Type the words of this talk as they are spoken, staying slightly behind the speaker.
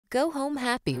Go home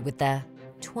happy with the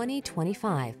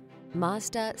 2025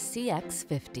 Mazda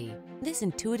CX-50. This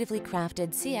intuitively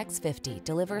crafted CX-50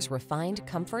 delivers refined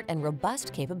comfort and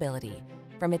robust capability.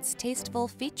 From its tasteful,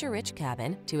 feature-rich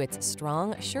cabin to its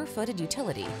strong, sure-footed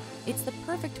utility, it's the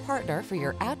perfect partner for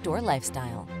your outdoor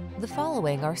lifestyle. The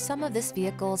following are some of this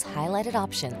vehicle's highlighted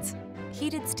options: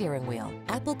 heated steering wheel,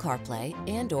 Apple CarPlay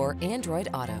and/or Android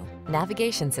Auto,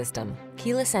 navigation system,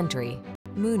 keyless entry,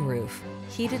 moonroof,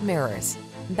 heated mirrors,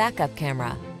 backup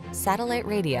camera, satellite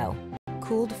radio,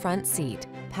 cooled front seat,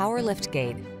 power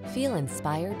liftgate. Feel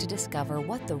inspired to discover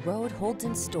what the road holds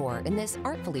in store in this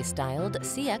artfully styled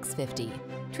CX-50.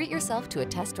 Treat yourself to a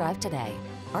test drive today.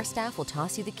 Our staff will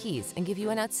toss you the keys and give you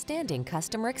an outstanding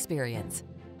customer experience.